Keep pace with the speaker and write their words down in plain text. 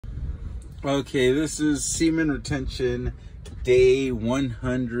Okay, this is semen retention day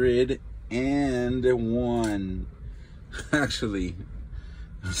 101. Actually,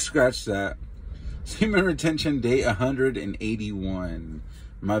 scratch that. Semen retention day 181.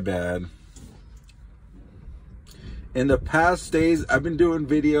 My bad. In the past days, I've been doing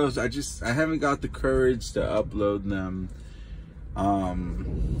videos. I haven't got the courage to upload them.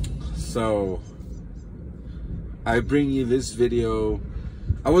 So I bring you this video.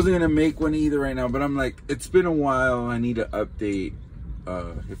 I wasn't gonna make one either right now, but I'm like, it's been a while. I need to update.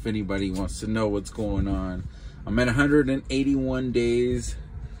 If anybody wants to know what's going on, I'm at 181 days.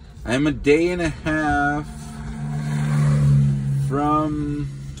 I am a day and a half from,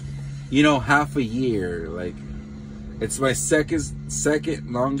 half a year. Like, it's my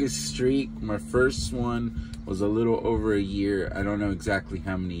second longest streak. My first one was a little over a year. I don't know exactly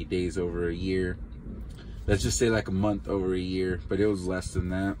how many days over a year. Let's just say like a month over a year, but it was less than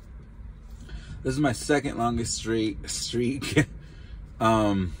that. This is my second longest streak.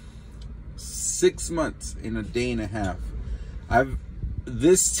 6 months in a day and a half.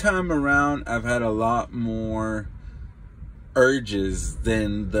 This time around, I've had a lot more urges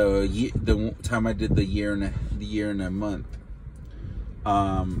than the time I did the year and a month.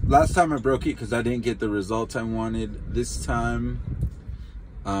 Last time I broke it because I didn't get the results I wanted. This time,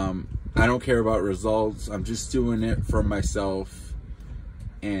 I don't care about results. I'm just doing it for myself,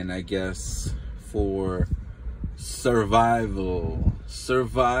 and I guess for survival.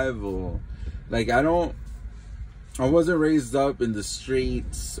 Like, I wasn't raised up in the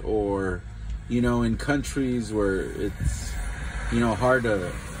streets or, in countries where it's, hard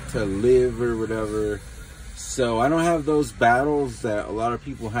to live or whatever. So I don't have those battles that a lot of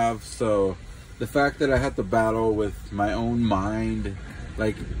people have. So the fact that I have to battle with my own mind,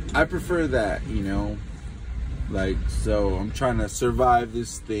 like, I prefer that, like, so I'm trying to survive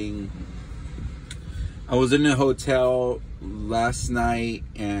this thing. I was in a hotel last night,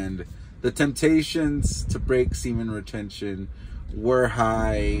 and the temptations to break semen retention were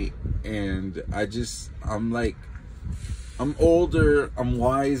high, and I'm older, I'm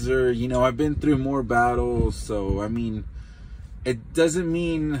wiser, I've been through more battles. So, I mean, it doesn't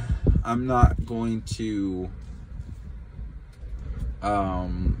mean I'm not going to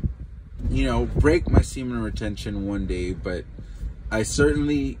break my semen retention one day, but I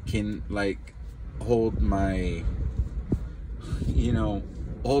certainly can, like, hold my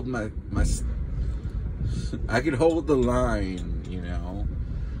I could hold the line,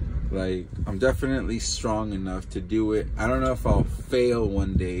 like, I'm definitely strong enough to do it. I don't know if I'll fail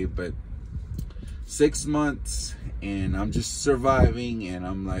one day, but 6 months and I'm just surviving, and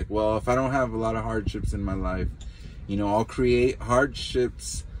I'm like, well, if I don't have a lot of hardships in my life, I'll create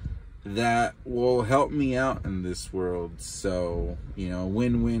hardships that will help me out in this world. So,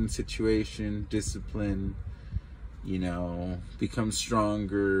 win-win situation, discipline, become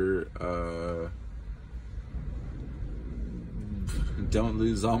stronger, don't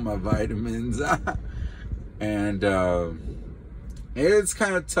lose all my vitamins. And it's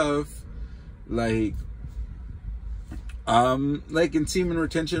kind of tough, like in semen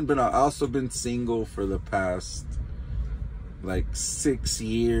retention, but I've also been single for the past like 6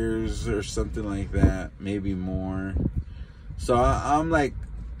 years or something like that, maybe more. So I'm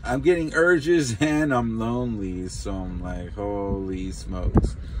getting urges and I'm lonely, so I'm like, holy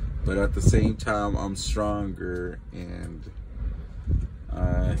smokes. But at the same time, I'm stronger and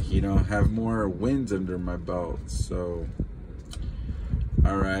have more wins under my belt. So,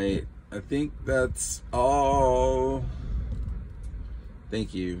 all right, I think that's all.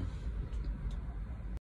 Thank you.